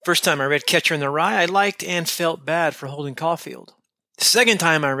First time I read Catcher in the Rye, I liked and felt bad for Holden Caulfield. The second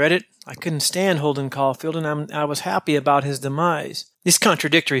time I read it, I couldn't stand Holden Caulfield, and I was happy about his demise. These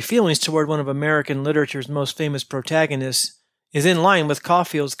contradictory feelings toward one of American literature's most famous protagonists is in line with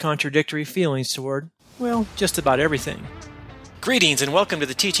Caulfield's contradictory feelings toward, well, just about everything. Greetings and welcome to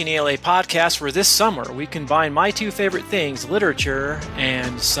the Teaching ELA podcast, where this summer we combine my two favorite things, literature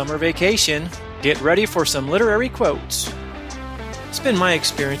and summer vacation. Get ready for some literary quotes. It's been my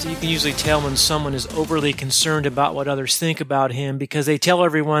experience that you can usually tell when someone is overly concerned about what others think about him because they tell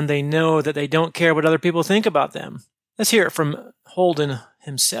everyone they know that they don't care what other people think about them. Let's hear it from Holden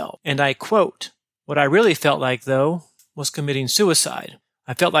himself. And I quote, "What I really felt like, though, was committing suicide.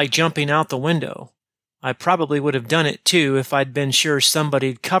 I felt like jumping out the window. I probably would have done it, too, if I'd been sure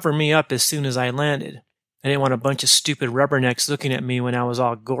somebody'd cover me up as soon as I landed. I didn't want a bunch of stupid rubbernecks looking at me when I was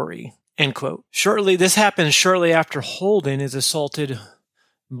all gory." End quote. This happens shortly after Holden is assaulted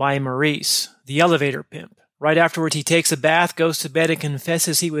by Maurice, the elevator pimp. Right afterwards, he takes a bath, goes to bed, and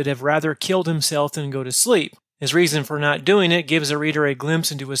confesses he would have rather killed himself than go to sleep. His reason for not doing it gives the reader a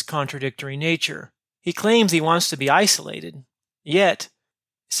glimpse into his contradictory nature. He claims he wants to be isolated, yet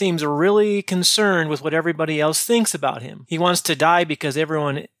seems really concerned with what everybody else thinks about him. He wants to die because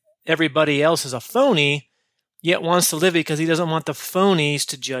everybody else is a phony, yet wants to live because he doesn't want the phonies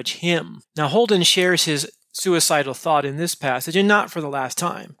to judge him. Now, Holden shares his suicidal thought in this passage, and not for the last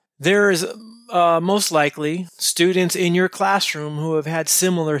time. There is most likely students in your classroom who have had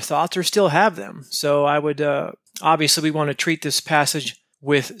similar thoughts or still have them. So I would, obviously, we want to treat this passage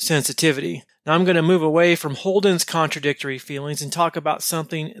with sensitivity. Now I'm going to move away from Holden's contradictory feelings and talk about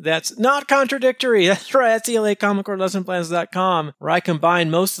something that's not contradictory. That's right, that's ELACommonCoreLessonPlans.com, where I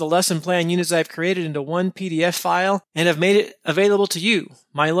combine most of the lesson plan units I've created into one PDF file and have made it available to you,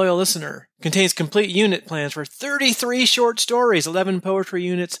 my loyal listener. It contains complete unit plans for 33 short stories, 11 poetry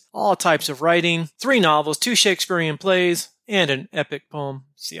units, all types of writing, 3 novels, 2 Shakespearean plays, and an epic poem.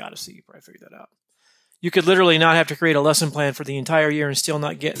 It's the Odyssey. You probably figured that out. You could literally not have to create a lesson plan for the entire year and still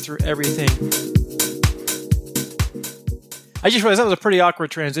not get through everything. I just realized that was a pretty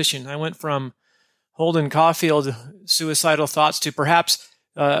awkward transition. I went from Holden Caulfield suicidal thoughts to perhaps,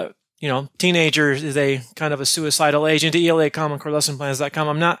 teenager is a kind of a suicidal agent to ELACommonCoreLessonPlans.com.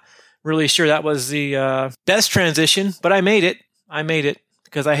 I'm not really sure that was the best transition, but I made it. I made it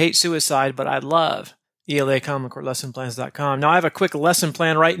because I hate suicide, but I love ELACommonCoreLessonPlans.com. Now, I have a quick lesson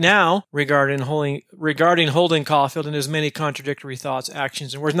plan right now regarding Holden Caulfield and his many contradictory thoughts,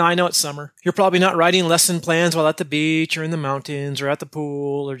 actions, and words. Now, I know it's summer. You're probably not writing lesson plans while at the beach or in the mountains or at the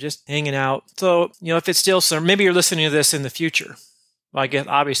pool or just hanging out. So, if it's still summer, maybe you're listening to this in the future. Well, I guess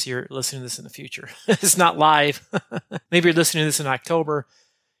obviously you're listening to this in the future. It's not live. Maybe you're listening to this in October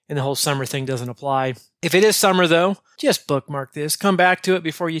and the whole summer thing doesn't apply. If it is summer, though, just bookmark this. Come back to it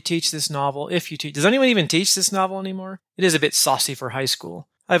before you teach this novel, if you teach. Does anyone even teach this novel anymore? It is a bit saucy for high school.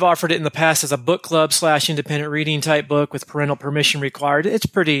 I've offered it in the past as a book club / independent reading type book with parental permission required. It's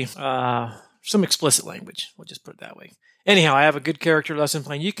pretty, some explicit language. We'll just put it that way. Anyhow, I have a good character lesson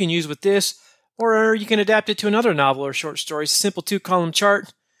plan you can use with this, or you can adapt it to another novel or short story. It's a simple 2-column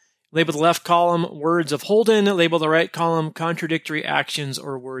chart. Label the left column words of Holden. Label the right column contradictory actions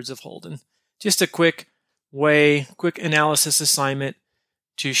or words of Holden. Just a quick analysis assignment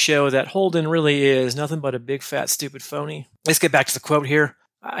to show that Holden really is nothing but a big, fat, stupid phony. Let's get back to the quote here.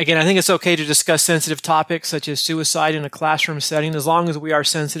 Again, I think it's okay to discuss sensitive topics such as suicide in a classroom setting as long as we are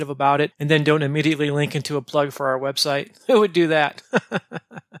sensitive about it and then don't immediately link into a plug for our website. Who would do that?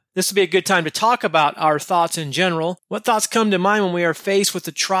 This would be a good time to talk about our thoughts in general. What thoughts come to mind when we are faced with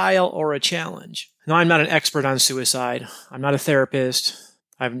a trial or a challenge? Now, I'm not an expert on suicide. I'm not a therapist.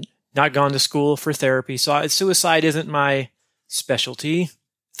 I've not gone to school for therapy, so suicide isn't my specialty.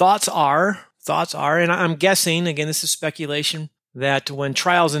 Thoughts are, and I'm guessing, again, this is speculation, that when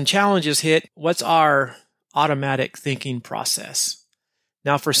trials and challenges hit, what's our automatic thinking process?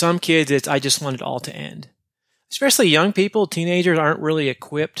 Now, for some kids, it's, I just want it all to end. Especially young people, teenagers aren't really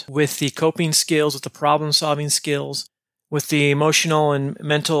equipped with the coping skills, with the problem-solving skills, with the emotional and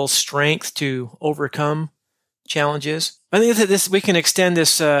mental strength to overcome challenges. I think that we can extend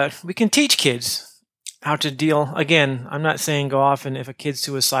this, we can teach kids how to deal. Again, I'm not saying go off and if a kid's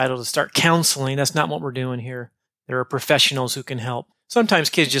suicidal to start counseling. That's not what we're doing here. There are professionals who can help. Sometimes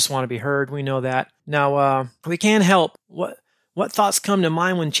kids just want to be heard. We know that. Now, we can help. What thoughts come to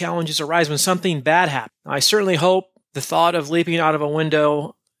mind when challenges arise, when something bad happens? I certainly hope the thought of leaping out of a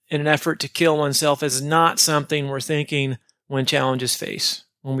window in an effort to kill oneself is not something we're thinking when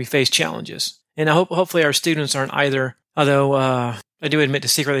we face challenges. And I hopefully our students aren't either Although I do admit to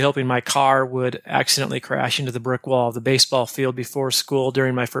secretly hoping my car would accidentally crash into the brick wall of the baseball field before school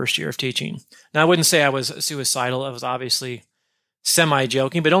during my first year of teaching. Now, I wouldn't say I was suicidal. I was obviously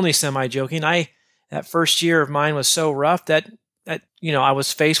semi-joking, but only semi-joking. That first year of mine was so rough that I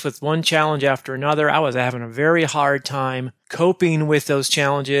was faced with one challenge after another. I was having a very hard time coping with those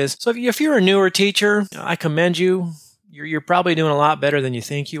challenges. So if you're a newer teacher, I commend you. You're probably doing a lot better than you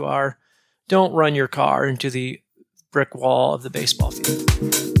think you are. Don't run your car into the brick wall of the baseball field.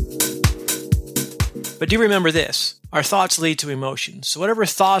 But do remember this: our thoughts lead to emotions. So whatever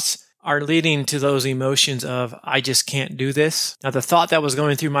thoughts are leading to those emotions of, I just can't do this. Now, the thought that was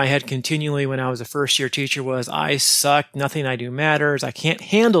going through my head continually when I was a first-year teacher was, I suck, nothing I do matters, I can't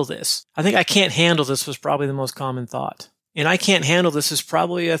handle this. I think I can't handle this was probably the most common thought. And I can't handle this is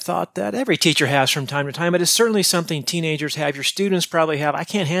probably a thought that every teacher has from time to time, but it's certainly something teenagers have. Your students probably have. I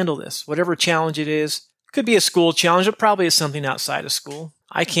can't handle this. Whatever challenge it is. It could be a school challenge. It probably is something outside of school.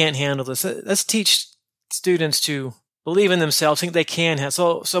 I can't handle this. Let's teach students to believe in themselves, think they can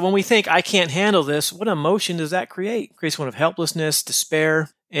handle. So when we think, I can't handle this, what emotion does that create? It creates one of helplessness,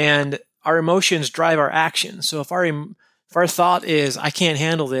 despair, and our emotions drive our actions. So if our thought is, I can't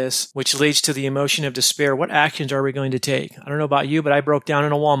handle this, which leads to the emotion of despair, what actions are we going to take? I don't know about you, but I broke down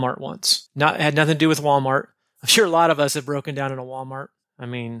in a Walmart once. Had nothing to do with Walmart. I'm sure a lot of us have broken down in a Walmart. I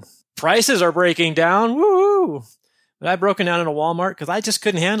mean, prices are breaking down. Woo! But I've broken down in a Walmart because I just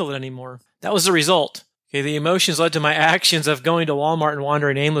couldn't handle it anymore. That was the result. Okay, the emotions led to my actions of going to Walmart and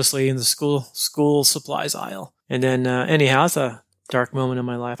wandering aimlessly in the school supplies aisle. And then, anyhow, it's a dark moment in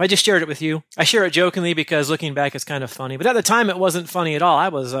my life. I just shared it with you. I share it jokingly because looking back, it's kind of funny. But at the time, it wasn't funny at all. I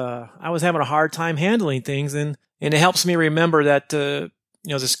was having a hard time handling things, and it helps me remember that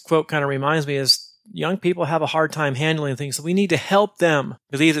this quote kind of reminds me is young people have a hard time handling things, so we need to help them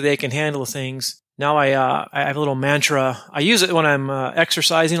believe that they can handle things. Now I have a little mantra. I use it when I'm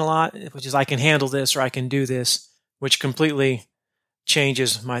exercising a lot, which is I can handle this or I can do this, which completely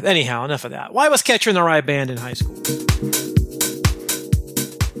changes my... Anyhow, enough of that. Why was Catcher in the Rye banned in high school?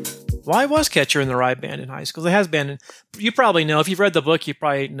 Why was Catcher in the Rye banned in high school? It has been. You probably know. If you've read the book, you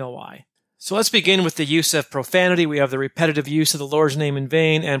probably know why. So let's begin with the use of profanity. We have the repetitive use of the Lord's name in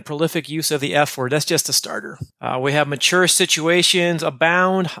vain and prolific use of the F word. That's just a starter. We have mature situations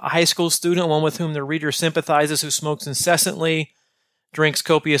abound. A high school student, one with whom the reader sympathizes, who smokes incessantly, drinks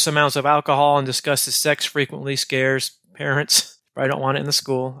copious amounts of alcohol, and discusses sex frequently, scares parents. I don't want it in the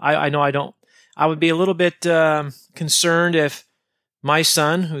school. I know I don't. I would be a little bit concerned if my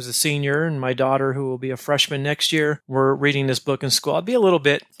son, who's a senior, and my daughter, who will be a freshman next year, were reading this book in school. I'd be a little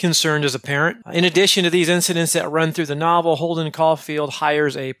bit concerned as a parent. In addition to these incidents that run through the novel, Holden Caulfield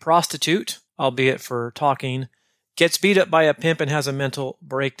hires a prostitute, albeit for talking, gets beat up by a pimp, and has a mental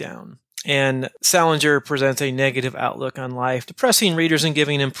breakdown. And Salinger presents a negative outlook on life, depressing readers and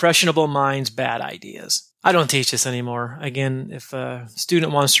giving impressionable minds bad ideas. I don't teach this anymore. Again, if a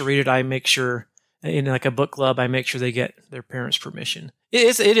student wants to read it, I make sure... in like a book club, I make sure they get their parents' permission.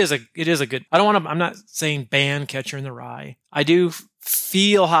 It is a good. I'm not saying ban Catcher in the Rye. I do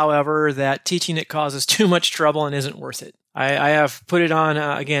feel, however, that teaching it causes too much trouble and isn't worth it. I have put it on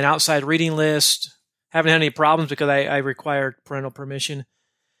again outside reading list. Haven't had any problems because I require parental permission.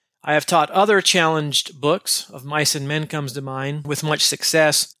 I have taught other challenged books. Of Mice and Men comes to mind with much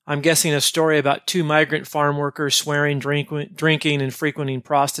success. I'm guessing a story about two migrant farm workers swearing, drinking, and frequenting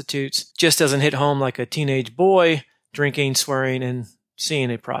prostitutes just doesn't hit home like a teenage boy drinking, swearing, and seeing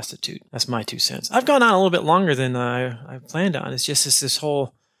a prostitute. That's my 2 cents. I've gone on a little bit longer than I planned on. It's just this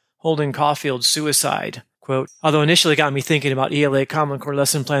whole Holden Caulfield suicide quote. Although initially got me thinking about ELA Common Core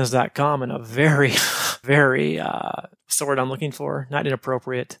lessonplans.com and a very, very, what's the word I'm looking for? Not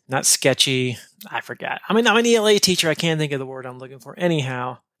inappropriate, not sketchy. I forgot. I'm an ELA teacher. I can't think of the word I'm looking for.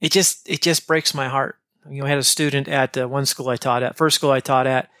 Anyhow, it just breaks my heart. I had a student at first school I taught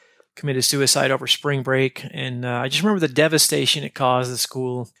at, committed suicide over spring break. And I just remember the devastation it caused the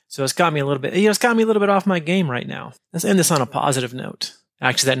school. So it's got me a little bit off my game right now. Let's end this on a positive note.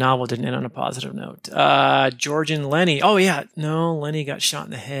 Actually, that novel didn't end on a positive note. George and Lenny. Oh, yeah. No, Lenny got shot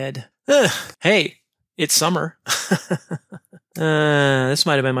in the head. Hey, it's summer. This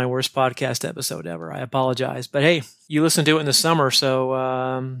might have been my worst podcast episode ever. I apologize. But hey, you listened to it in the summer,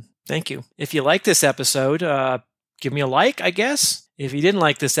 so thank you. If you like this episode, give me a like, I guess. If you didn't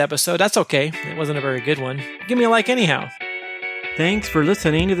like this episode, that's okay. It wasn't a very good one. Give me a like anyhow. Thanks for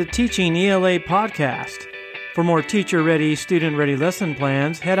listening to the Teaching ELA podcast. For more teacher-ready, student-ready lesson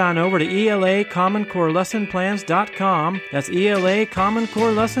plans, head on over to ELACommonCoreLessonPlans.com. That's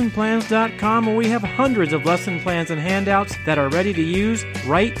ELACommonCoreLessonPlans.com, where we have hundreds of lesson plans and handouts that are ready to use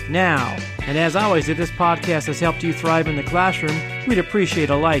right now. And as always, if this podcast has helped you thrive in the classroom, we'd appreciate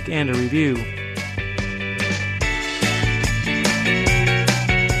a like and a review.